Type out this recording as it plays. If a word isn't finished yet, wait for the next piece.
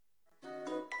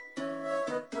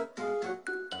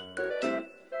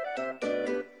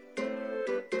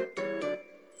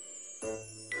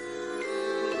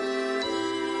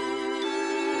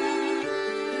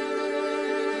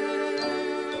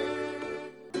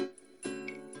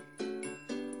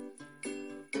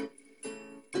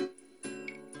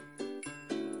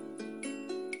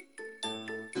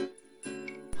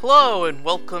Hello and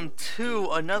welcome to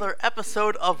another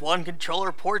episode of One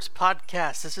Controller Ports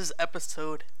Podcast. This is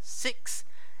episode 6,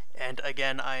 and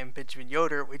again I am Benjamin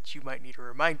Yoder, which you might need a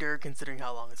reminder considering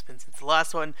how long it's been since the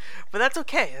last one, but that's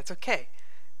okay,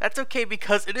 That's okay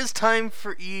because it is time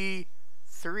for E3,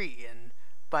 and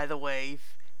by the way,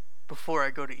 before I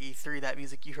go to E3, that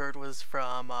music you heard was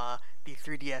from the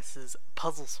 3DS's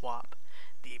Puzzle Swap,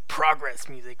 the progress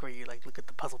music where you look at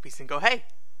the puzzle piece and go, hey,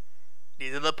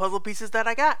 these are the puzzle pieces that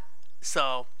I got.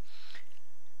 So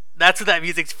that's what that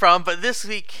music's from. But this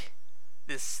week,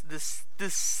 this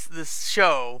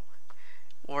show,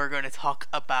 we're going to talk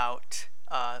about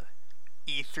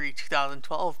E3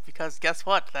 2012 because guess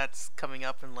what? That's coming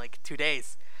up in 2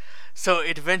 days. So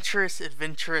adventurous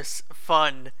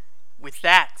fun with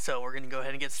that. So we're going to go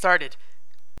ahead and get started.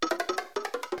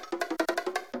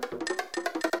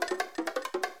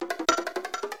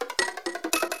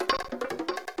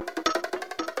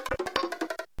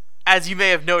 As you may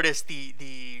have noticed,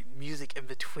 the music in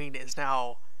between is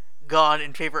now gone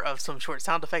in favor of some short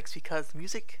sound effects because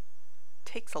music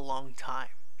takes a long time.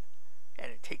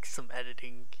 And it takes some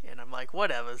editing, and I'm like,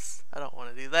 whatevers, I don't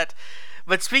want to do that.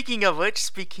 But speaking of which,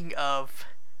 speaking of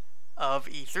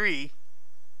E3,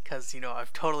 because,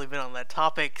 I've totally been on that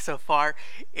topic so far,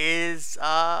 is,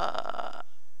 we'll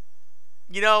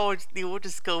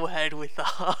just go ahead with,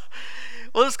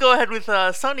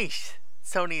 Sony's,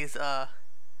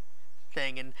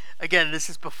 thing. And again, this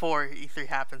is before E3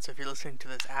 happens, so if you're listening to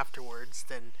this afterwards,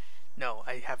 then no,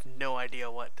 I have no idea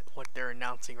what they're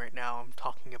announcing right now. I'm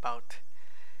talking about,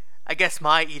 I guess,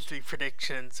 my E3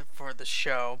 predictions for the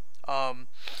show. I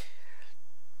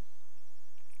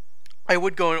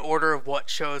would go in order of what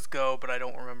shows go, but I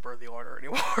don't remember the order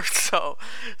anymore. So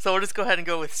we'll just go ahead and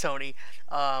go with Sony.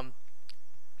 And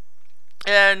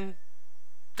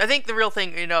I think the real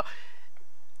thing,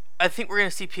 I think we're going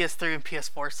to see PS3 and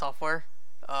PS4 software.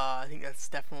 I think that's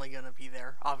definitely going to be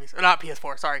there. Obviously, not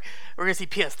PS4, sorry. We're going to see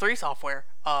PS3 software.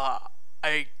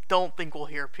 I don't think we'll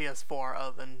hear PS4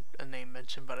 other than a name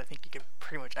mentioned, but I think you get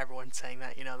pretty much everyone saying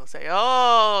that. They'll say,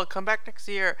 oh, come back next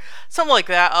year. Something like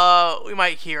that. We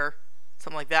might hear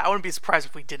something like that. I wouldn't be surprised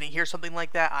if we didn't hear something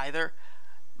like that either.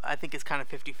 I think it's kind of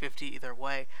 50-50 either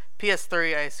way.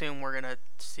 PS3, I assume we're going to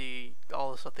see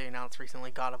all the stuff they announced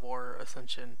recently. God of War,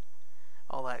 Ascension,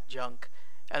 all that junk.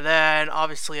 And then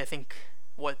obviously I think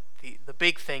what the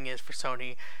big thing is for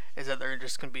Sony is that they're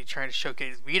just going to be trying to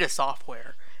showcase Vita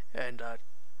software and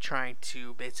trying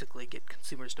to basically get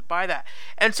consumers to buy that.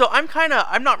 And so I'm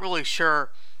not really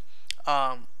sure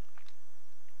what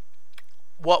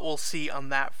we'll see on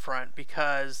that front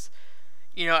because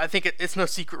I think it's no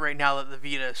secret right now that the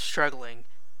Vita is struggling,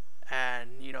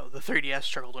 and the 3DS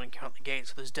struggled when it came out the gate,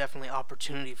 so there's definitely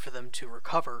opportunity for them to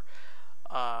recover.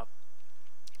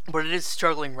 But it is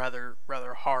struggling rather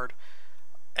hard,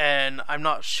 and I'm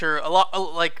not sure. A lot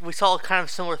we saw kind of a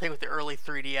similar thing with the early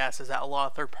 3DS, is that a lot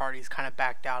of third parties kind of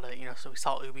backed out of it. So we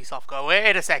saw Ubisoft go,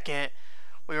 wait a second,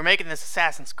 we were making this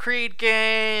Assassin's Creed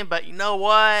game, but you know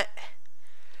what?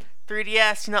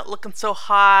 3DS, you're not looking so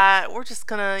hot. We're just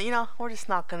gonna, we're just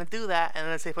not gonna do that. And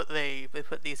then they put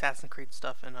the Assassin's Creed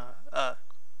stuff in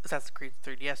Assassin's Creed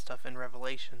 3DS stuff in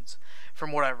Revelations,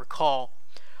 from what I recall.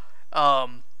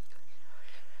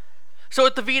 So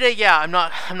with the Vita, yeah, I'm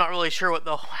not really sure what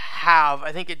they'll have.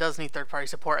 I think it does need third-party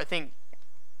support. I think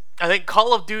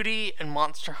Call of Duty and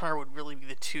Monster Hunter would really be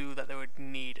the two that they would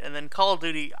need. And then Call of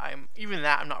Duty, I'm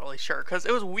not really sure, because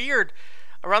it was weird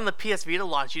around the PS Vita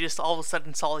launch. You just all of a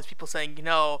sudden saw these people saying,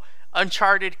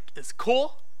 Uncharted is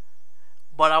cool,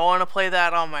 but I want to play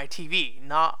that on my TV,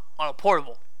 not on a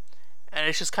portable. And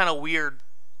it's just kind of weird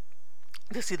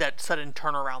to see that sudden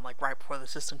turnaround right before the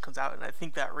system comes out. And I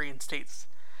think that reinstates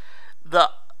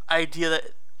the idea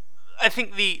that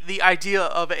the idea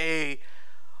of a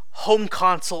home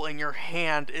console in your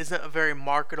hand isn't a very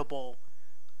marketable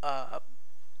I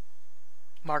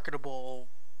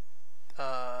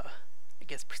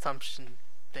guess presumption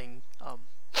thing.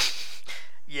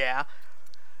 Yeah,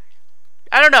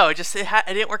 I don't know. It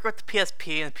didn't work with the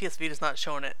PSP, and the PS Vita's not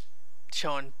showing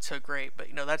so great. But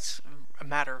that's a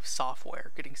matter of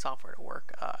software, getting software to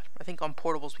work. I think on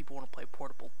portables, people want to play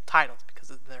portable titles because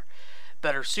they're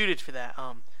better suited for that.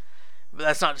 But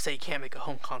that's not to say you can't make a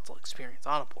home console experience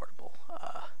on a portable.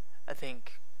 I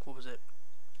think, what was it?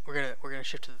 We're gonna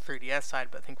shift to the 3DS side,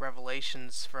 but I think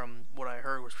Revelations, from what I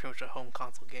heard, was pretty much a home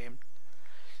console game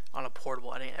on a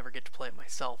portable. I didn't ever get to play it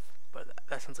myself, but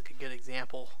that sounds like a good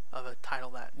example of a title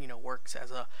that works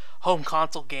as a home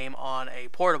console game on a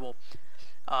portable.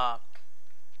 But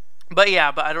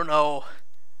I don't know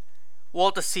we'll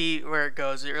have to see where it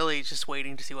goes. It really is just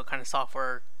waiting to see what kind of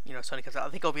software Sony comes out. I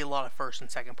think it'll be a lot of first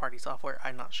and second party software.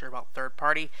 I'm not sure about third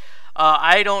party.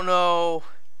 I don't know.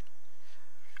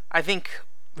 I think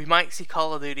we might see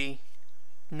Call of Duty.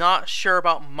 Not sure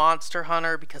about Monster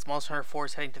Hunter because Monster Hunter 4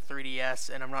 is heading to 3DS,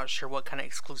 and I'm not sure what kind of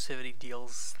exclusivity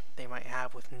deals they might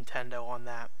have with Nintendo on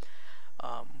that.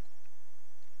 Um,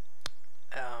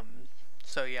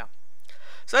 so yeah.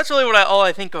 So that's really all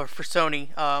I think of for Sony.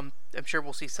 I'm sure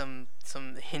we'll see some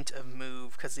hint of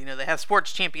move because they have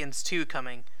Sports Champions 2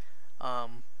 coming.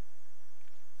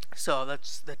 So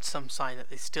that's some sign that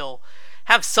they still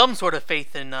have some sort of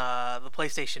faith in the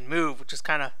PlayStation Move, which is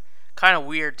kind of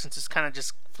weird since it's kind of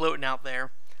just floating out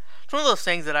there. It's one of those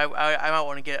things that I might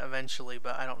want to get eventually,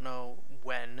 but I don't know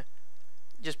when.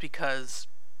 Just because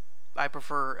I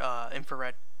prefer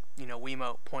infrared,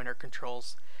 Wiimote pointer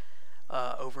controls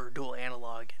over dual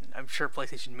analog, and I'm sure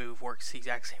PlayStation Move works the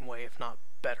exact same way, if not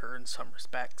better in some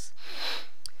respects.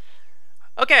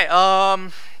 Okay,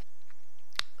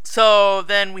 so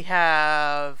then we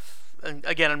have,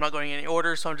 again, I'm not going in any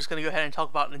order, so I'm just going to go ahead and talk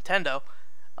about Nintendo,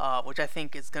 which I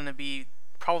think is going to be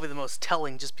probably the most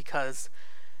telling just because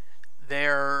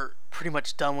they're pretty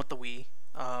much done with the Wii.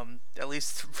 At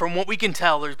least from what we can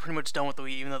tell, they're pretty much done with the Wii,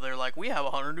 even though they're like, we have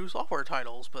 100 new software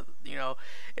titles, but,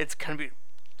 it's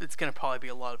going to probably be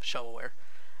a lot of shovelware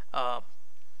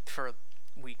for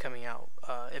Wii coming out,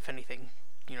 if anything,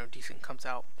 decent comes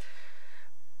out.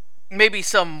 Maybe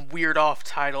some weird off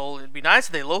title. It'd be nice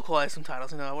if they localized some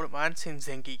titles. I wouldn't mind seeing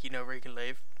Zengeki no Regan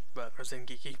Lave, or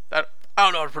Zengeki. I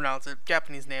don't know how to pronounce it.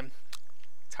 Japanese name.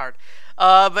 It's hard.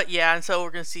 But yeah, and so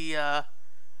we're gonna see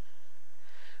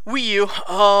Wii U.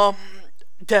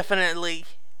 Definitely.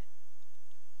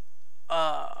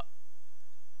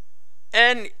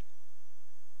 And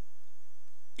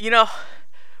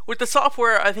with the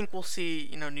software, I think we'll see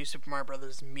New Super Mario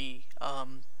Brothers Mii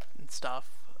and stuff.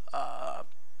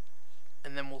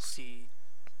 And then we'll see.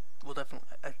 We'll definitely.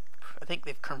 I think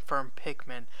they've confirmed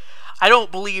Pikmin. I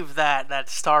don't believe that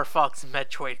Star Fox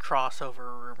Metroid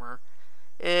crossover rumor.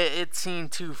 It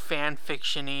seemed too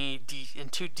fanfiction-y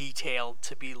and too detailed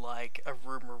to be like a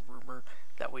rumor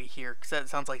that we hear. Because that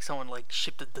sounds like someone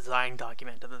shipped a design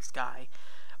document to this guy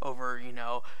over,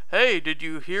 hey, did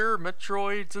you hear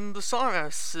Metroids and the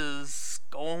Samus is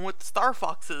going with Star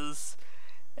Foxes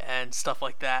and stuff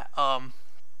like that.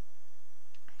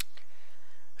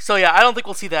 So yeah, I don't think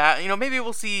we'll see that. Maybe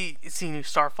we'll see new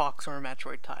Star Fox or a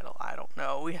Metroid title. I don't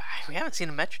know. We haven't seen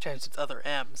a Metroid title since Other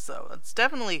M, so it's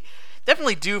definitely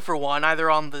due for one, either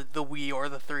on the Wii or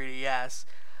the 3DS.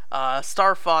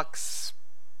 Star Fox,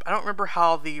 I don't remember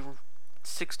how the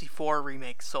 64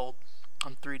 remake sold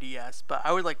on 3DS, but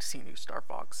I would like to see new Star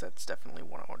Fox. That's definitely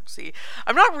one I want to see.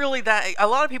 I'm not really that. A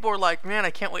lot of people are like, man, I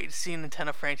can't wait to see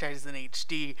Nintendo franchises in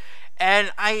HD,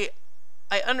 and I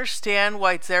understand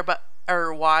why it's there,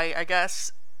 or why, I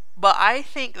guess. But I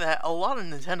think that a lot of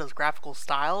Nintendo's graphical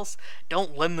styles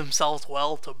don't lend themselves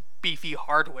well to beefy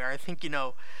hardware. I think, you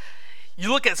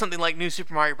look at something like New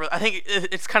Super Mario Bros. I think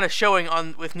it's kind of showing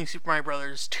with New Super Mario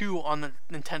Bros. 2 on the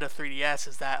Nintendo 3DS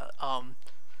is that,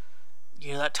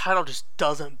 that title just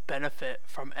doesn't benefit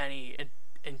from any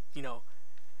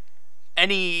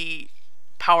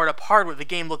powered up hardware. The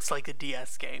game looks like a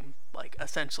DS game,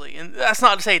 essentially. And that's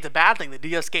not to say it's a bad thing. The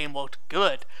DS game looked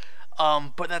good.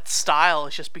 But that style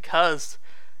is just because,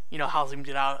 how zoomed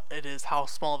out it is, how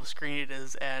small of a screen it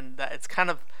is, and that it's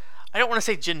kind of, I don't want to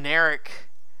say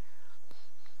generic,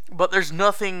 but there's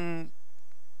nothing,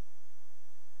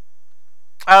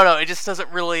 I don't know, it just doesn't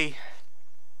really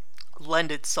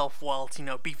lend itself well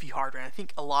to, beefy hardware. And I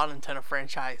think a lot of Nintendo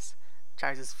franchises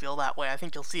feel that way. I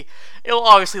think it'll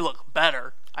obviously look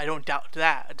better. I don't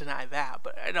deny that,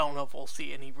 but I don't know if we'll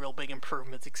see any real big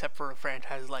improvements except for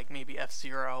franchises like maybe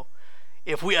F-Zero.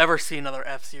 If we ever see another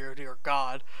F-Zero, dear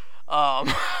God.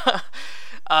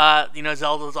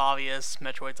 Zelda's obvious,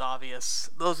 Metroid's obvious.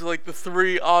 Those are the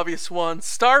three obvious ones.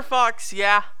 Star Fox,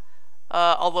 yeah.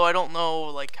 Although I don't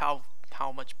know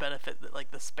how much benefit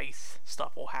that the space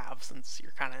stuff will have since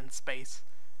you're kind of in space,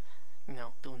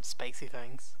 doing spacey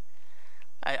things.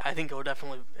 I think it will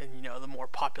definitely, in the more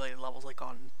populated levels,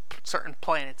 on certain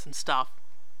planets and stuff.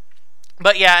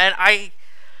 But yeah, and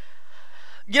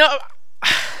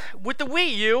with the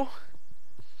Wii U,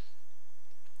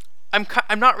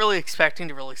 I'm not really expecting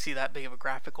to really see that big of a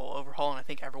graphical overhaul, and I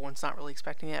think everyone's not really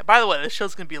expecting it. By the way, this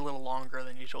show's going to be a little longer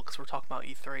than usual because we're talking about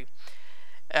E3.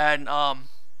 And I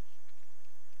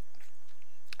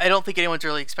don't think anyone's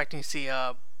really expecting to see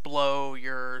a blow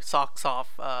your socks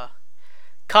off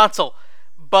console.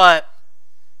 But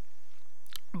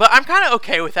I'm kind of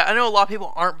okay with that. I know a lot of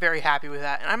people aren't very happy with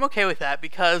that, and I'm okay with that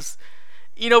because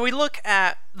we look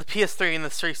at the PS3 and the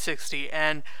 360,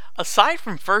 and aside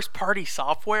from first-party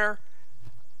software,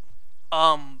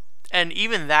 and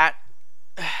even that,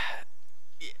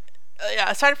 yeah,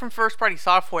 aside from first-party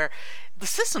software, the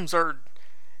systems are,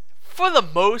 for the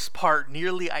most part,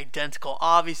 nearly identical.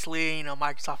 Obviously,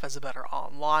 Microsoft has a better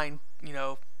online,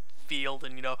 field,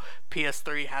 and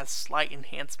PS3 has slight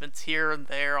enhancements here and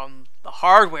there on the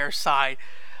hardware side.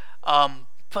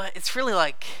 But it's really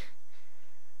like,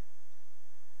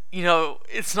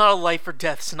 it's not a life or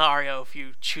death scenario if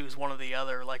you choose one or the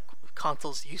other, like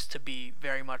consoles used to be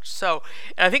very much so.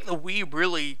 And I think the Wii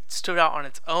really stood out on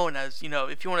its own as,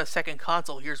 if you want a second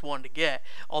console, here's one to get.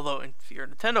 Although, if you're a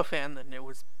Nintendo fan, then it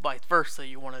was vice versa.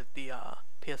 You wanted the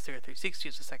PS3 or 360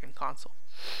 as a second console.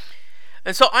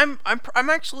 And so I'm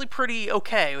actually pretty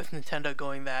okay with Nintendo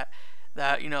going that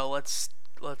let's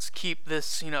keep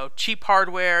this cheap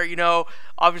hardware.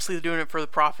 Obviously they're doing it for the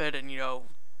profit, and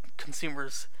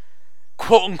consumers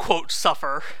quote unquote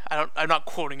suffer. I'm not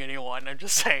quoting anyone. I'm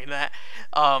just saying that.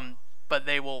 But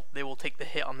they will take the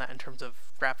hit on that in terms of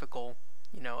graphical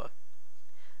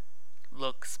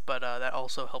looks, but that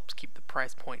also helps keep the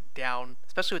price point down,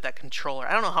 especially with that controller.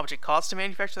 I don't know how much it costs to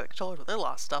manufacture that controller, but there's a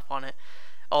lot of stuff on it.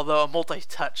 Although a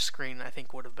multi-touch screen, I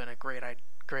think, would have been a great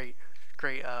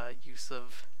use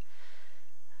of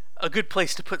a good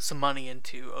place to put some money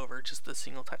into over just the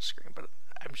single touch screen. But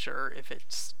I'm sure if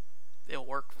it'll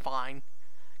work fine,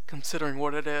 considering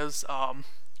what it is.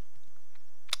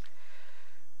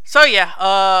 So yeah,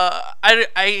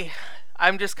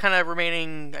 I'm just kind of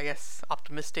remaining, I guess,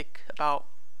 optimistic about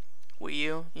Wii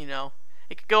U.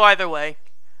 It could go either way.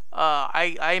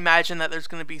 I imagine that there's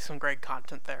going to be some great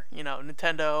content there.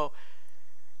 Nintendo,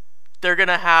 they're going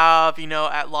to have,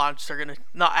 at launch, they're going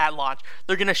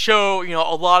to show,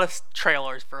 a lot of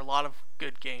trailers for a lot of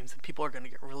good games, and people are going to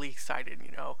get really excited,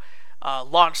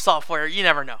 launch software, you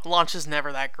never know. Launch is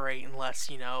never that great unless,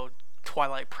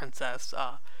 Twilight Princess,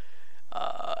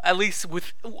 at least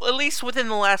within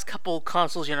the last couple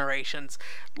console generations,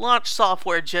 launch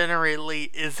software generally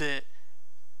isn't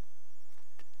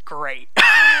great.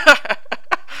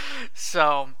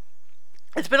 So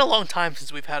it's been a long time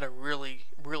since we've had a really,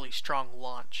 really strong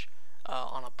launch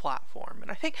on a platform, and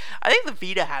I think the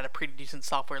Vita had a pretty decent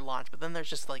software launch, but then there's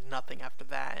just like nothing after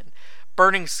that. And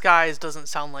Burning Skies doesn't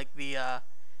sound like the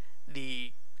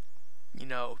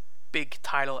big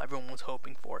title everyone was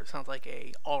hoping for. It sounds like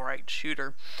a alright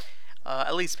shooter,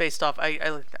 at least based off.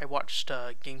 I watched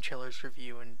Game Chiller's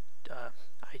review and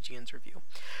IGN's review.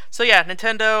 So yeah,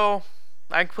 Nintendo,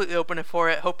 I'm completely open for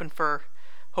it.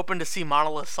 Hoping to see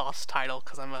Monolith Soft's title,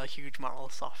 because I'm a huge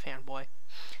Monolith Soft fanboy.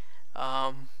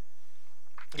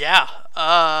 Yeah.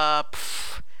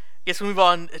 Guess we move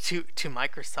on to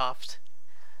Microsoft.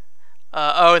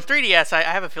 And 3DS, I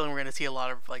have a feeling we're going to see a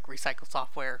lot of like recycled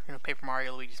software. Paper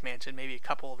Mario, Luigi's Mansion, maybe a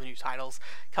couple of new titles,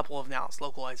 a couple of announced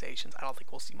localizations. I don't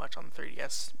think we'll see much on the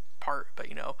 3DS part, but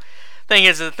thing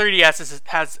is, the 3DS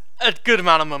has a good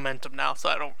amount of momentum now, so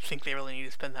I don't think they really need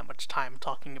to spend that much time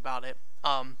talking about it.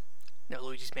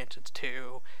 Luigi's Mansion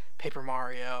 2, Paper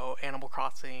Mario, Animal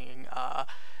Crossing.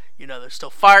 There's still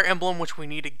Fire Emblem, which we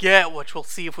need to get, which we'll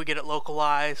see if we get it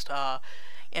localized.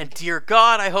 And dear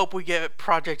God, I hope we get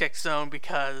Project X Zone,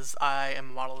 because I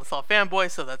am a Monolith Soft fanboy,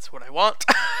 so that's what I want.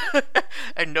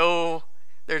 I know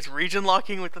there's region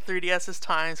locking with the 3DS this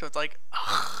time, so it's like,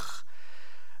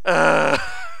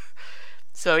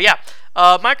 So yeah,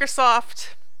 Microsoft,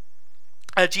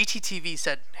 GTTV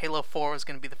said Halo 4 was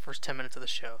going to be the first 10 minutes of the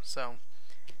show, so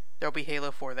there'll be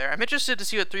Halo 4 there. I'm interested to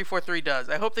see what 343 does.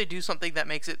 I hope they do something that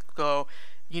makes it go,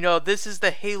 this is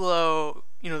the Halo,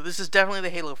 this is definitely the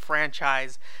Halo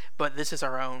franchise, but this is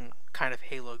our own kind of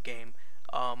Halo game.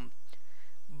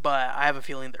 But I have a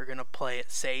feeling they're going to play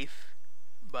it safe,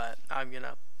 but I'm going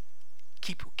to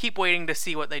keep waiting to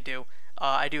see what they do.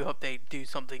 I do hope they do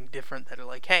something different that are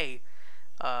like, hey,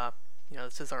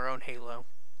 this is our own Halo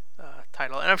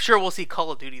title. And I'm sure we'll see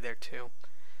Call of Duty there too,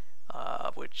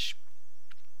 which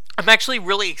I'm actually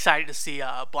really excited to see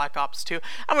Black Ops 2.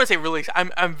 I'm going to say really,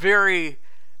 I'm very,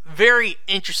 very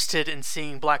interested in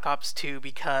seeing Black Ops 2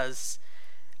 because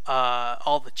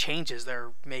all the changes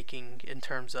they're making in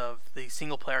terms of the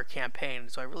single player campaign.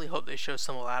 So I really hope they show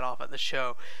some of that off at the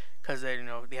show, because they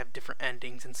have different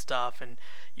endings and stuff, and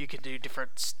you can do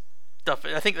different stuff.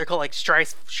 I think they're called like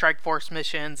Strike Force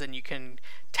missions, and you can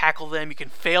tackle them. You can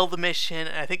fail the mission,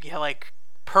 and I think you have like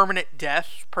permanent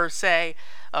death per se,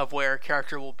 of where a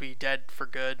character will be dead for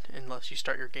good unless you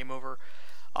start your game over,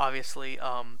 obviously.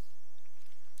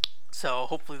 So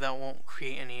hopefully that won't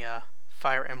create any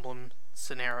Fire Emblem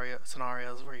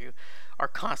scenarios where you are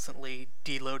constantly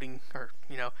deloading or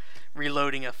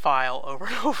reloading a file over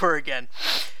and over again.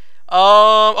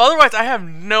 Otherwise, I have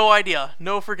no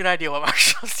freaking idea what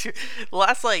Microsoft's doing. The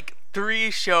last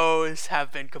 3 shows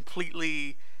have been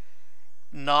completely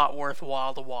not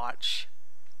worthwhile to watch.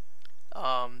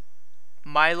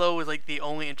 Milo was the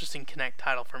only interesting Kinect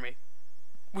title for me,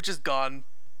 which is gone.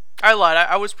 I lied.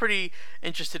 I was pretty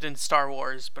interested in Star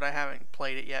Wars, but I haven't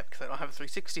played it yet because I don't have a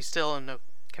 360 still and no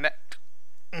Kinect.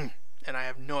 And I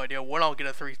have no idea when I'll get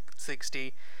a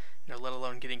 360, let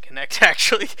alone getting Kinect to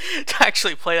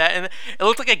actually play that. And it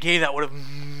looked like a game that would have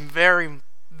very,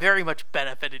 very much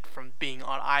benefited from being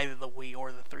on either the Wii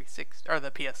or the 360 or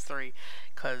the PS3,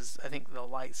 because I think the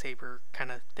lightsaber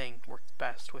kind of thing works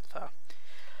best with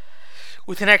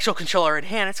an actual controller in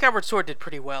hand. And Skyward Sword did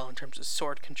pretty well in terms of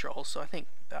sword control, so I think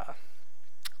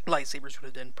lightsabers would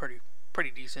have been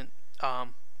pretty decent.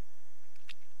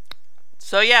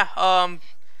 So yeah, I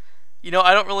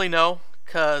don't really know,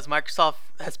 because Microsoft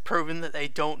has proven that they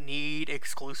don't need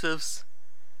exclusives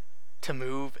to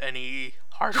move any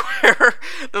hardware.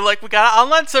 They're like, we got an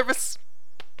online service,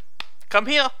 come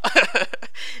here.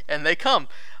 And they come.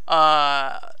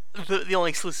 The only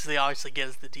exclusives they obviously get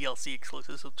is the DLC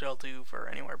exclusives, which they'll do for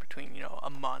anywhere between a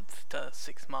month to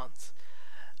 6 months.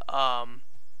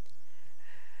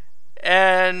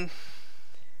 And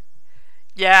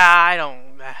yeah,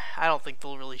 I don't think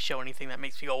they'll really show anything that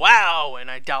makes me go wow,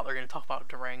 and I doubt they're going to talk about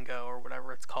Durango or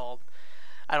whatever it's called.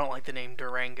 I don't like the name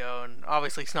Durango, and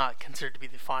obviously it's not considered to be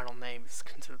the final name. It's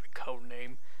considered the code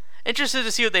name. Interested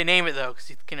to see what they name it, though, because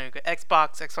you can go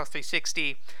Xbox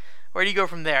 360. Where do you go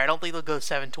from there? I don't think they'll go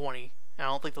 720, and I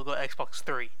don't think they'll go Xbox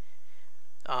 3.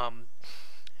 And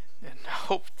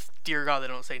hope, dear God, they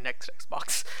don't say next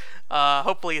Xbox.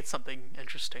 Hopefully it's something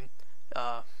interesting,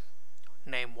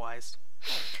 name-wise.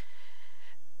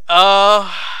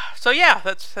 So yeah,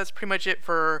 that's pretty much it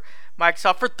for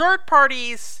Microsoft. For third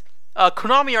parties,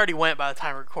 Konami already went by the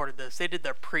time I recorded this. They did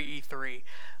their pre-E3.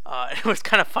 It was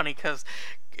kind of funny because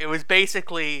it was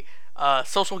basically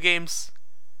social games,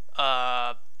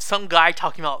 some guy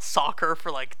talking about soccer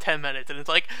for 10 minutes, and it's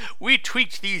like, we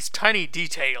tweaked these tiny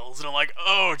details, and I'm like,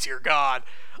 oh dear God.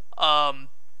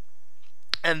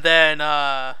 And then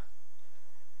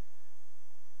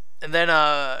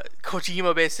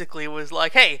Kojima basically was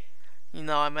like, hey,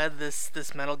 I made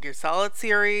this Metal Gear Solid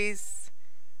series,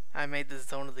 I made this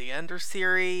Zone of the Ender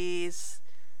series,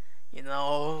 we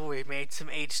made some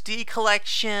HD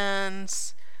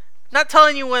collections. Not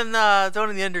telling you when Zone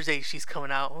of the Ender's HD's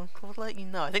coming out. We'll let you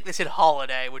know. I think they said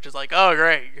holiday, which is oh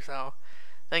great. So,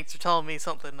 thanks for telling me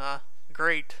something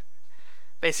great.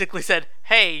 Basically said,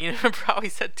 hey, you remember how we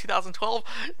said 2012?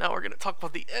 Now we're going to talk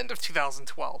about the end of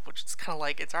 2012, which is kind of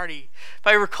it's already, if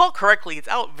I recall correctly, it's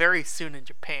out very soon in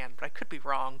Japan, but I could be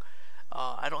wrong.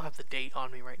 I don't have the date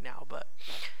on me right now, but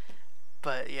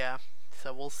yeah.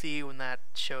 So we'll see when that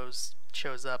shows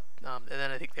up, and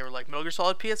then I think they were like, Metal Gear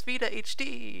Solid PS Vita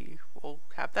HD, we'll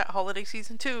have that holiday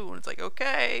season too, and it's like,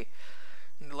 okay,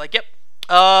 and they're like, yep.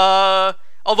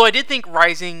 Although I did think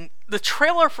Rising, the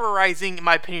trailer for Rising, in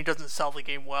my opinion, doesn't sell the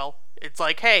game well. It's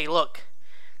like, hey, look,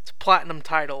 it's a platinum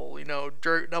title,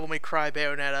 Devil May Cry,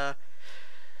 Bayonetta,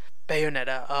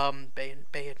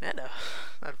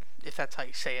 if that's how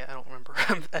you say it, I don't remember.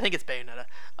 I think it's Bayonetta,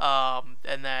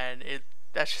 and then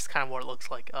that's just kind of what it looks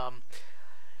like,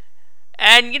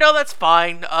 and that's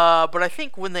fine, but I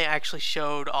think when they actually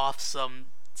showed off some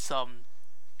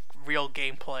real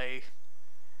gameplay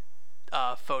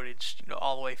footage,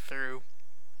 all the way through,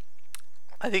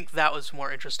 I think that was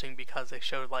more interesting because they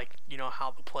showed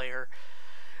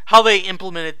how they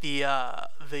implemented the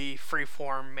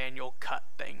freeform manual cut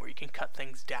thing, where you can cut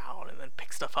things down and then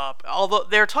pick stuff up. Although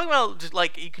they're talking about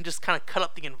you can just kind of cut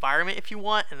up the environment if you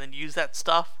want and then use that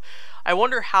stuff. I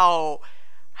wonder how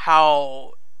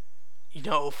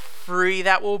free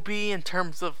that will be in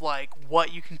terms of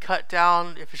what you can cut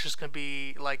down, if it's just going to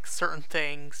be certain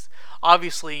things.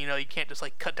 Obviously, you can't just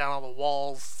cut down all the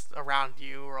walls around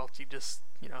you, or else you just,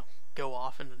 go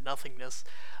off into nothingness.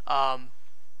 But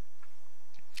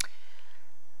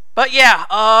yeah,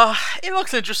 it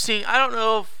looks interesting. I don't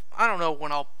know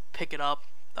when I'll pick it up.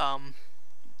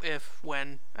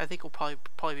 When. I think it'll probably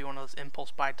be one of those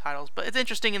impulse buy titles, but it's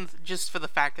interesting just for the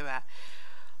fact of that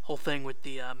whole thing with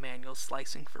the manual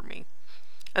slicing for me.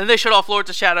 And then they showed off Lords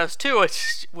of Shadows 2,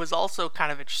 which was also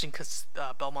kind of interesting because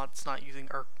Belmont's not using,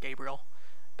 or Gabriel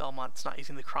Belmont's not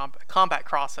using the combat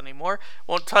cross anymore.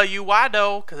 Won't tell you why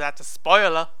though, because that's a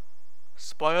spoiler.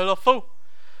 Spoiler foo.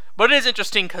 But it is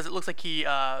interesting because it looks like he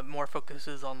more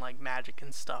focuses on magic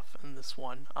and stuff in this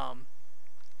one.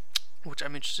 which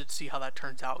I'm interested to see how that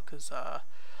turns out, because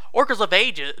Orcas of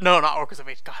Ages, no, not Orcas of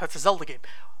Ages, God, that's a Zelda game.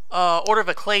 Order of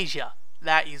Ecclesia,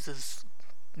 that uses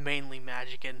mainly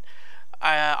magic, and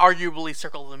arguably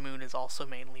Circle of the Moon is also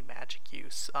mainly magic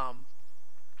use.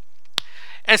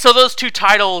 And so those two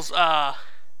titles, I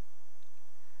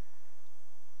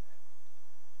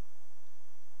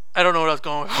don't know where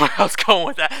I was going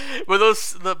with that,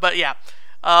 but yeah,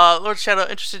 Lord Shadow,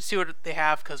 interested to see what they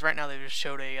have, because right now they just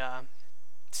showed a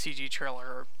CG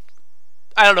trailer.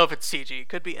 I don't know if it's CG. It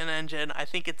could be an engine. I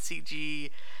think it's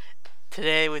CG.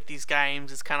 Today with these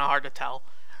games, it's kind of hard to tell.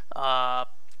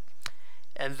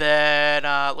 And then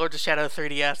Lord of Shadow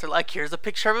 3DS, they're like, here's a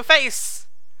picture of a face.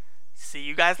 See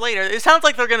you guys later. It sounds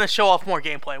like they're gonna show off more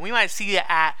gameplay. We might see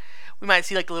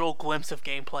like a little glimpse of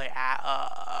gameplay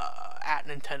at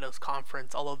Nintendo's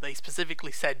conference. Although they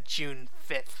specifically said June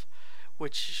 5th,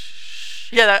 which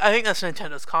I think that's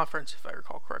Nintendo's conference, if I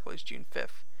recall correctly, is June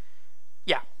 5th.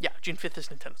 Yeah, June 5th is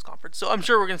Nintendo's conference. So I'm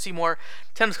sure we're going to see more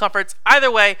Nintendo's conference. Either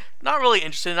way, not really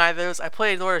interested in either of those. I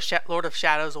played Lord of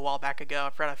Shadows a while back ago. I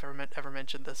forgot if I ever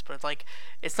mentioned this, but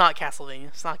it's not Castlevania.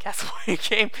 It's not a Castlevania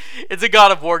game. It's a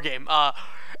God of War game.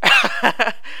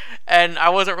 And I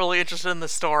wasn't really interested in the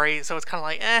story, so it's kind of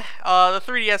like, the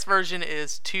 3DS version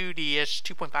is 2D-ish,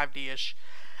 2.5D-ish.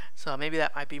 So maybe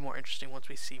that might be more interesting once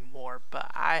we see more.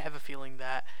 But I have a feeling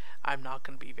that I'm not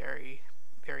going to be very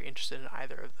interested in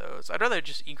either of those. I'd rather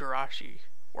just Igarashi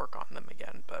work on them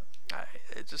again, but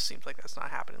it just seems like that's not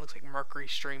happening. It looks like Mercury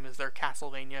Stream is their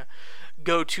Castlevania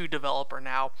go-to developer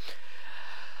now.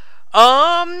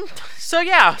 So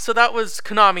that was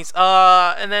Konami's.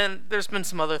 And then there's been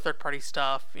some other third-party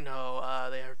stuff. They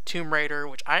have Tomb Raider,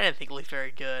 which I didn't think looked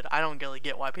very good. I don't really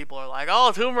get why people are like,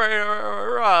 oh, Tomb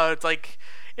Raider. It's like,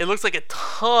 it looks like a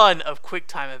ton of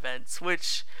QuickTime events,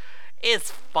 which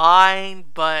is fine,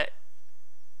 but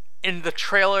in the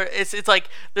trailer, it's like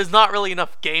there's not really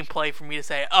enough gameplay for me to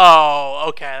say, oh,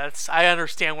 okay, I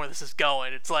understand where this is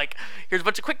going. It's like, here's a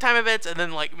bunch of QuickTime events, and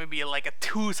then like maybe like a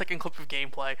 2-second clip of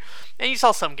gameplay, and you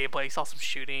saw some gameplay, you saw some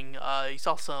shooting, you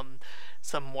saw some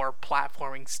more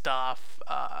platforming stuff,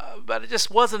 but it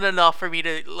just wasn't enough for me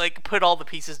to like put all the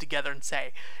pieces together and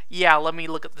say, yeah, let me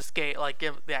look at this game. Like,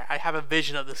 I have a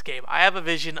vision of this game. I have a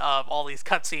vision of all these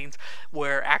cutscenes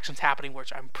where action's happening,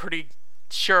 which I'm pretty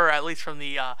sure, at least from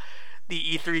the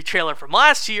E3 trailer from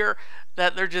last year,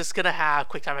 that they're just gonna have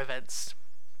QuickTime events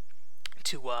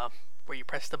to where you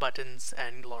press the buttons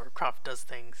and Lara Croft does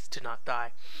things to not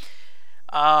die.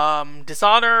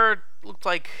 Dishonored looked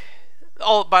like.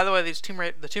 Oh, by the way, the Tomb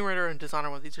Raider and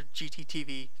Dishonored one, these are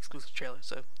GTTV exclusive trailers,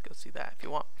 so go see that if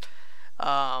you want.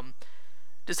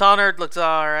 Dishonored looks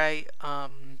alright.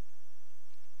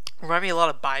 Remind me a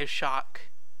lot of Bioshock.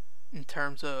 In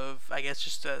terms of, I guess,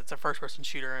 just it's a first-person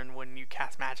shooter, and when you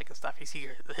cast magic and stuff, you see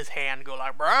his hand go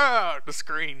like the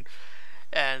screen,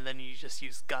 and then you just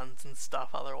use guns and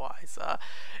stuff otherwise.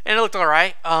 And it looked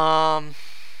alright. I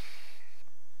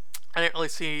didn't really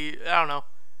see. I don't know.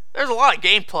 There's a lot of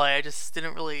gameplay. I just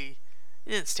didn't really.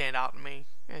 It didn't stand out to me.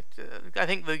 I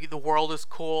think the world is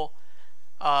cool,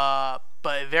 but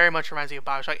it very much reminds me of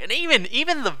Bioshock, and even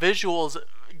the visuals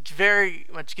very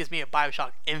much gives me a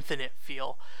Bioshock Infinite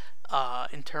feel.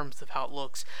 In terms of how it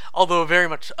looks, although very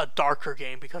much a darker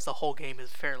game because the whole game is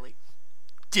fairly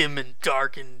dim and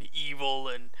dark and evil,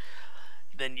 and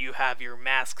then you have your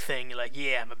mask thing. You're like,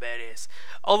 yeah, I'm a badass.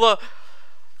 Although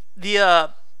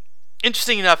the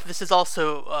interesting enough, this is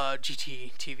also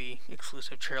GTTV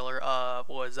exclusive trailer.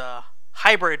 Was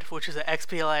Hybrid, which is an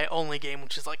XBLA only game,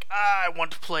 which is like I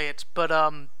want to play it, but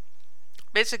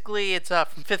basically it's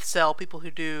from Fifth Cell, people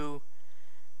who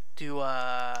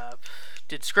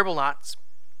did Scribblenauts,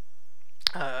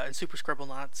 and Super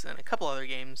Scribblenauts, and a couple other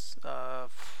games.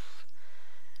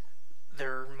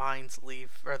 Their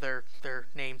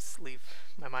names leave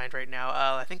my mind right now.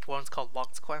 I think one's called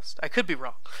Lost Quest. I could be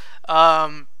wrong.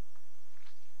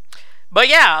 But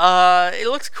yeah, it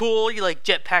looks cool. You like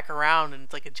jetpack around, and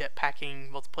it's like a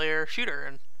jetpacking multiplayer shooter.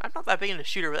 And I'm not that big into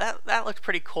shooter, but that looks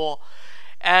pretty cool.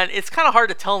 And it's kind of hard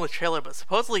to tell in the trailer, but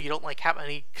supposedly you don't like have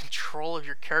any control of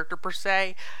your character per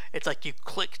se. It's like you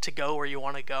click to go where you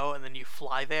want to go, and then you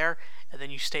fly there, and then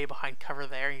you stay behind cover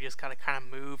there, and you just gotta kind of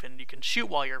move, and you can shoot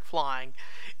while you're flying.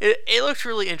 It looks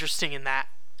really interesting in that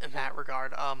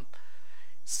regard.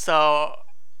 So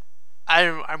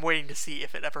I'm waiting to see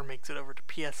if it ever makes it over to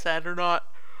PSN or not.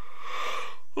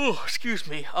 Oh, excuse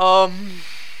me.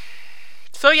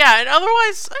 So yeah, and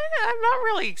otherwise, I'm not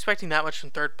really expecting that much from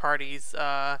third parties.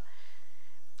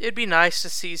 It'd be nice to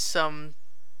see some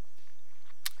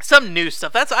new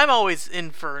stuff. I'm always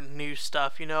in for new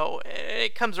stuff.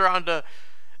 It comes around to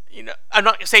I'm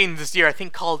not saying this year. I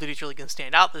think Call of Duty is really going to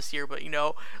stand out this year, but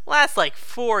last like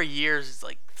 4 years is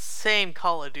like the same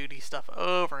Call of Duty stuff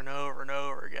over and over and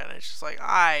over again. It's just like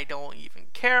I don't even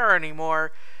care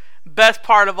anymore. Best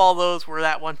part of all those were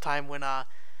that one time when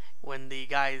the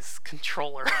guy's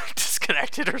controller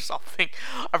disconnected or something.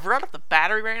 I forgot if the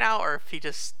battery ran out or if he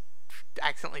just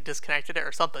accidentally disconnected it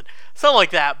or something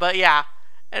like that. But yeah,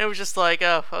 and it was just like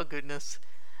oh goodness.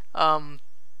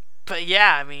 But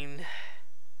yeah, I mean.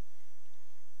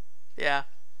 Yeah.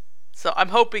 So I'm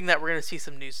hoping that we're going to see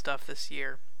some new stuff this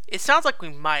year. It sounds like we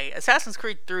might. Assassin's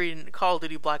Creed 3 and Call of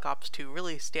Duty Black Ops 2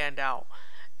 really stand out.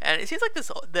 And it seems like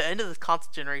the end of this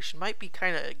console generation might be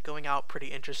kind of going out pretty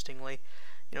interestingly.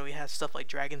 We have stuff like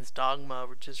Dragon's Dogma,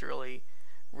 which is really,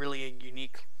 really a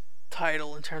unique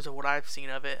title in terms of what I've seen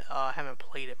of it. I haven't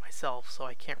played it myself, so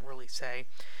I can't really say.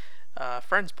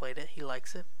 Friend's played it. He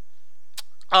likes it.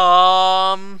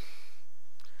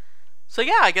 So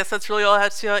yeah, I guess that's really all I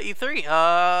have to say about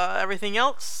E3. Everything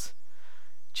else,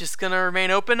 just gonna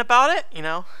remain open about it.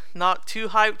 Not too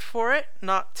hyped for it.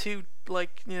 Not too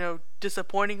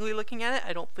disappointingly looking at it.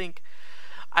 I don't think.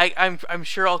 I'm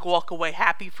sure I'll walk away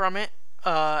happy from it,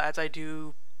 as I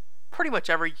do pretty much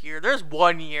every year. There's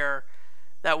one year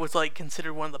that was like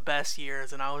considered one of the best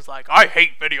years, and I was like, I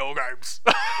hate video games,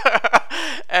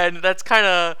 and that's kind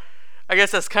of, I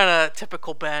guess that's kind of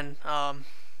typical Ben.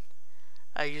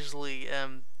 I usually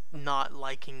am not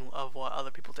liking of what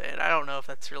other people did. I don't know if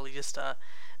that's really just a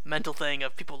mental thing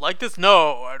of people like this.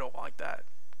 No, I don't like that.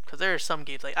 Because there are some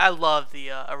games like I love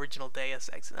the original Deus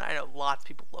Ex, and I know lots of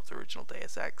people love the original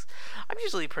Deus Ex. I'm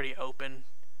usually pretty open,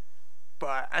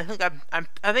 but I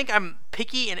think I'm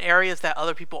picky in areas that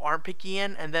other people aren't picky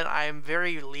in, and then I'm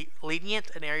very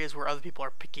lenient in areas where other people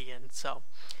are picky in. So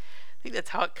I think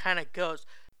that's how it kind of goes.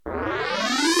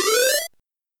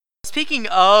 Speaking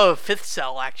of Fifth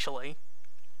Cell, actually,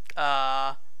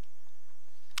 I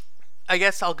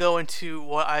guess I'll go into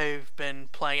what I've been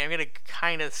playing. I'm going to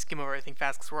kind of skim over everything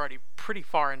fast because we're already pretty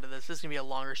far into this. This is going to be a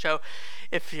longer show.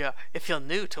 If you're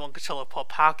new to One Controller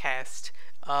Podcast,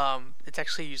 it's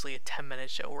actually usually a 10-minute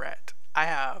show. I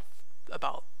have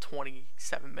about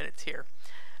 27 minutes here.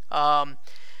 But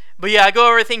yeah, I go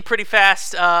over everything pretty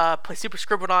fast. Play Super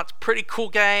Scribblenauts, pretty cool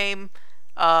game.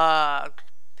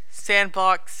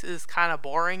 Sandbox is kind of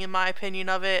boring in my opinion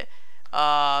of it,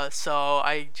 so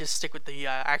I just stick with the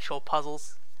actual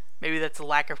puzzles. Maybe that's a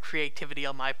lack of creativity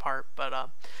on my part,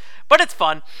 but it's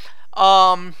fun.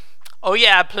 Oh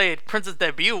yeah, I played Princess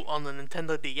Debut on the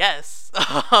Nintendo DS,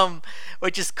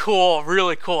 which is cool,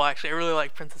 really cool actually. I really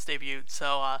like Princess Debut,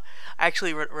 so I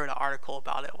actually wrote an article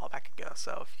about it a while back ago,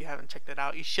 so if you haven't checked it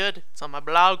out, you should. It's on my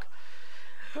blog.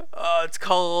 It's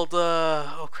called,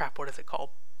 oh crap, what is it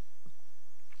called?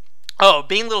 Oh,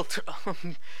 being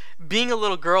a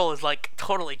little girl is like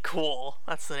totally cool.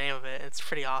 That's the name of it. It's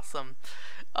pretty awesome.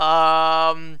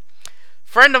 Friend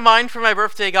of mine for my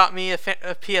birthday got me a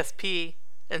PSP,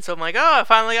 and so I'm like, oh, I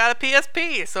finally got a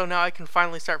PSP. So now I can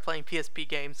finally start playing PSP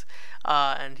games.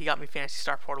 And he got me Phantasy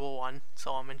Star Portable 1,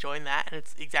 so I'm enjoying that, and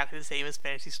it's exactly the same as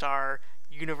Phantasy Star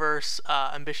Universe,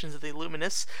 Ambitions of the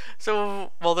Illuminous.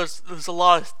 So, well, there's a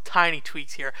lot of tiny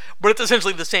tweaks here, but it's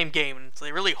essentially the same game, and it's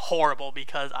really horrible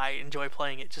because I enjoy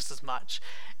playing it just as much.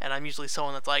 And I'm usually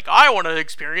someone that's like, I want to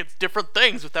experience different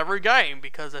things with every game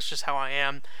because that's just how I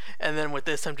am. And then with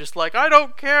this, I'm just like, I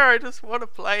don't care, I just want to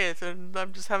play it, and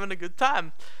I'm just having a good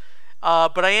time.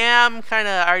 But I am kind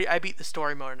of, I beat the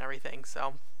story mode and everything,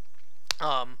 so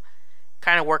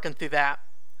kind of working through that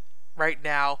right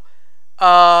now.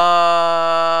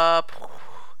 Oh,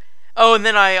 and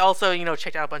then I also,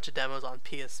 checked out a bunch of demos on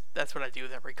PS. That's what I do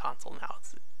with every console now.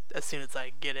 As soon as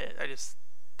I get it, I just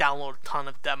download a ton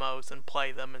of demos and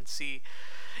play them and see,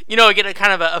 get a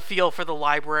kind of a feel for the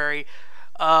library.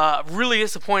 Really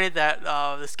disappointed that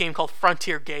this game called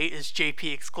Frontier Gate is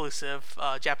JP exclusive,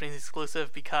 Japanese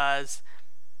exclusive, because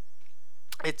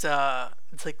it's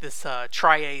like this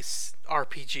Tri-Ace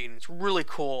RPG, and it's really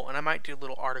cool, and I might do a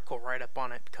little article write-up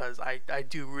on it, because I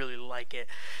do really like it.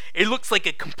 It looks like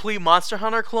a complete Monster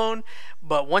Hunter clone,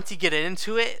 but once you get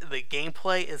into it, the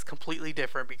gameplay is completely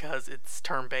different, because it's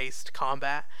turn-based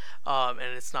combat, and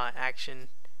it's not action,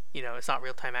 it's not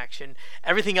real-time action.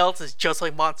 Everything else is just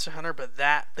like Monster Hunter, but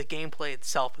the gameplay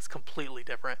itself is completely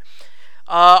different.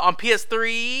 On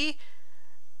PS3...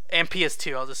 and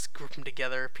PS2, I'll just group them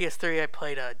together. PS3, I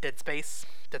played Dead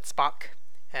Spock,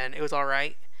 and it was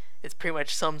alright. It pretty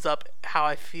much sums up how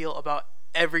I feel about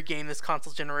every game this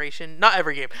console generation. Not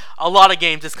every game, a lot of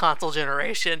games this console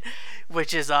generation,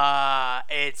 which is,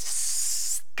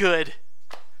 it's good.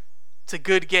 It's a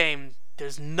good game.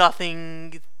 There's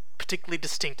nothing particularly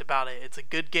distinct about it. It's a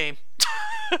good game.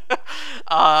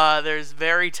 There's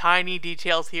very tiny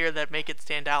details here that make it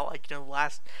stand out, like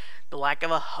the lack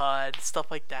of a HUD, stuff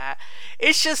like that.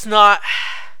 It's just not.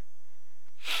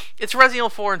 It's Resident Evil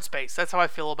 4 in space. That's how I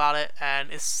feel about it, and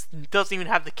it doesn't even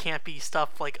have the campy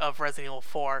stuff like of Resident Evil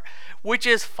 4, which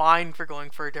is fine for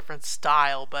going for a different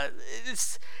style. But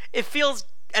it feels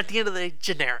at the end of the day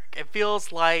generic. It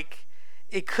feels like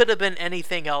it could have been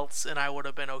anything else, and I would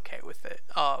have been okay with it.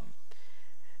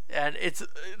 And it's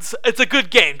a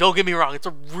good game. Don't get me wrong; it's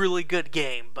a really good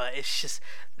game. But it's just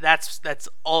that's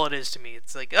all it is to me.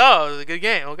 It's like, oh, it's a good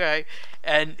game, okay,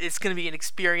 and it's gonna be an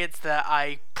experience that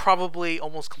I probably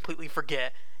almost completely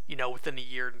forget, within a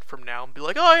year from now, and be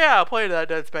like, oh yeah, I played that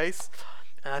Dead Space,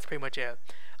 and that's pretty much it.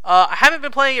 I haven't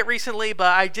been playing it recently, but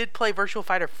I did play Virtua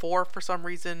Fighter 4 for some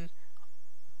reason.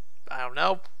 I don't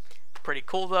know. Pretty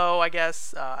cool though, I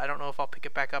guess. I don't know if I'll pick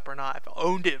it back up or not. I've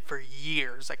owned it for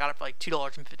years. I got it for like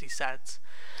 $2.50,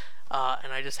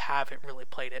 and I just haven't really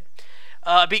played it.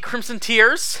 I beat Crimson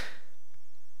Tears,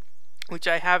 which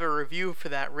I have a review for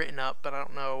that written up, but I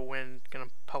don't know when I'm gonna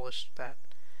publish that.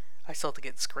 I still have to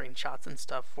get screenshots and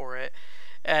stuff for it.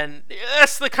 And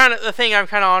that's the thing I'm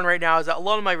kind of on right now, is that a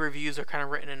lot of my reviews are kind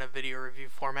of written in a video review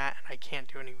format, and I can't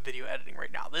do any video editing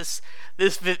right now. This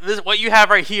what you have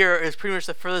right here is pretty much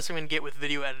the furthest I'm going to get with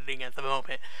video editing at the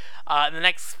moment. In the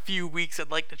next few weeks,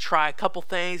 I'd like to try a couple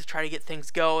things, try to get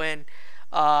things going.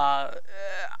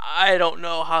 I don't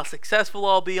know how successful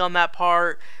I'll be on that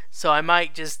part, so I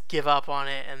might just give up on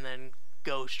it and then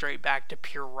go straight back to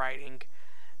pure writing,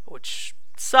 which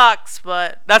sucks,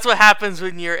 but that's what happens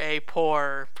when you're a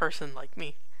poor person like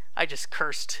me. I just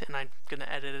cursed, and I'm gonna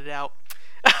edit it out.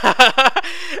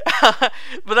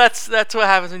 But that's what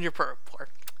happens when you're poor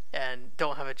and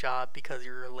don't have a job because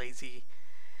you're a lazy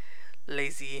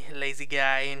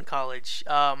guy in college.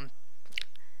 And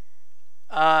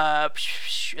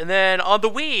then on the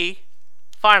Wii,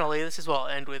 finally, this is what I'll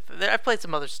end with. I've played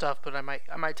some other stuff, but I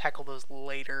might tackle those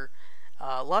later.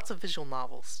 Lots of visual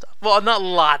novel stuff. Well, not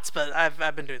lots, but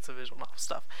I've been doing some visual novel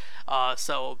stuff.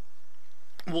 So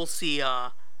we'll see.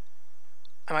 I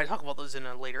might talk about those in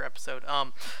a later episode.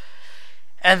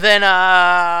 And then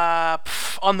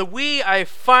on the Wii, I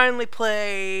finally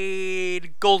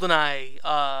played GoldenEye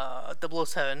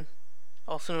 007,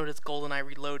 also known as GoldenEye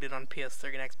Reloaded on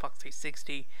PS3 and Xbox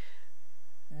 360.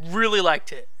 Really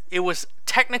liked it. It was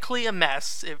technically a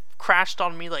mess. It crashed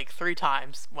on me like 3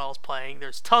 times while I was playing.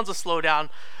 There's tons of slowdown,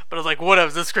 but I was like, whatever,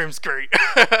 this screams great.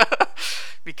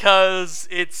 Because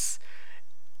it's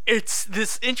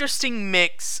this interesting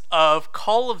mix of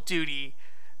Call of Duty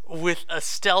with a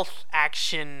stealth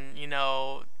action,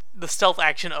 the stealth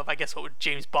action of, I guess, what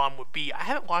James Bond would be. I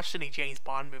haven't watched any James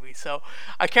Bond movies, so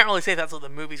I can't really say that's what the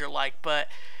movies are like, but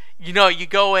you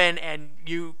go in and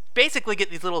you basically get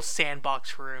these little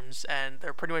sandbox rooms, and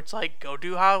they're pretty much like, go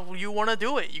do how you want to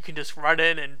do it. You can just run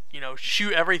in and,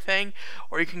 shoot everything,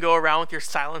 or you can go around with your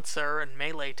silencer and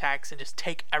melee attacks and just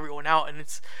take everyone out,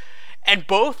 and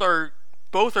both are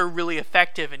really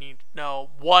effective, and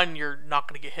one, you're not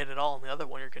going to get hit at all, and the other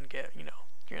one, you're going to get,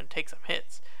 you're going to take some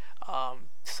hits.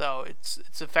 So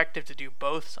it's effective to do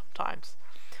both sometimes.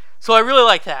 So I really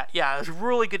like that. Yeah, it was a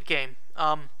really good game.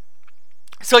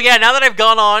 So yeah, now that I've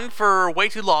gone on for way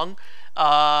too long,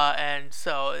 and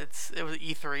so it was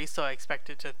E3, so I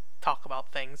expected to talk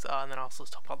about things, and then also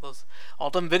talk about those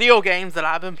them video games that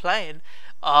I've been playing.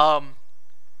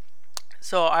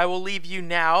 So I will leave you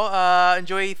now.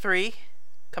 Enjoy E3,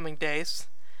 coming days.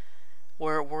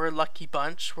 We're a lucky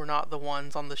bunch. We're not the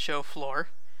ones on the show floor,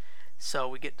 so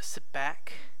we get to sit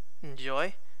back,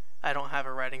 enjoy. I don't have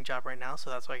a writing job right now,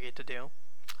 so that's what I get to do.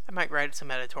 I might write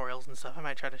some editorials and stuff. I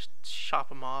might try to shop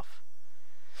them off.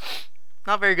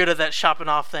 Not very good at that shopping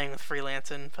off thing with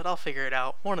freelancing, but I'll figure it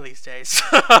out one of these days.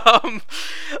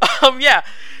 Yeah.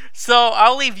 So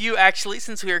I'll leave you, actually,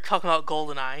 since we were talking about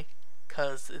GoldenEye,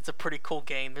 because it's a pretty cool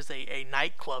game. There's a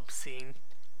nightclub scene,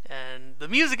 and the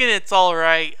music in it's all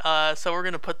right. So we're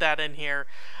gonna put that in here.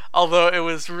 Although it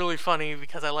was really funny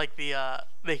because I like the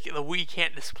Wii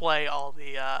can't display all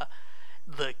the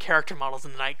character models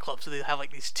in the nightclub, so they have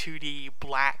like these 2D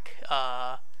black,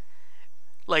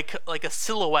 like a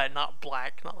silhouette, not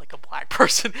black, not like a black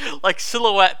person, like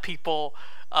silhouette people,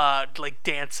 like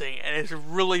dancing, and it's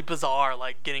really bizarre,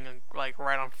 like getting like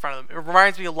right on front of them. It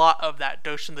reminds me a lot of that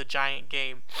Doshin the Giant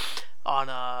game on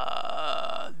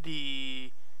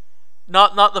the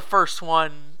not the first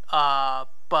one,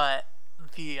 but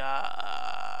the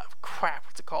crap,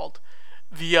 what's it called?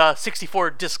 The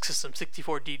 64 disc system,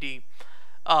 64DD.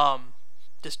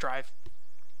 Disk drive.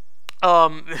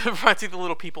 Reminds me of the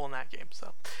little people in that game.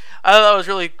 So I thought that was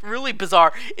really, really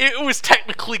bizarre. It was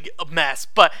technically a mess,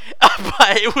 but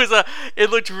it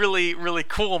looked really, really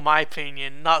cool in my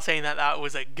opinion. Not saying that that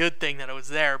was a good thing that it was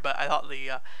there, but I thought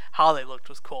the how they looked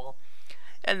was cool,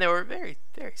 and they were very,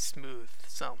 very smooth.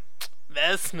 So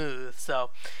very smooth. So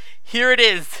here it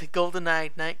is,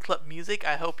 GoldenEye Nightclub music.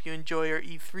 I hope you enjoy your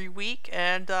E3 week,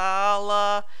 and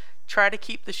I'll try to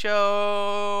keep the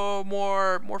show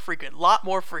more frequent, lots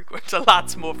more frequent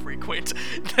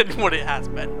than what it has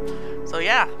been. So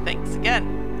yeah, thanks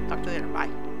again. Talk to you later. Bye.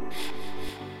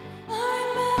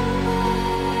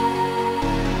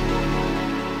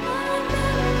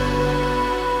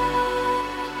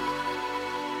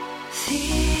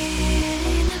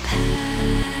 Feeling the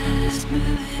past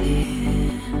moving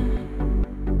in.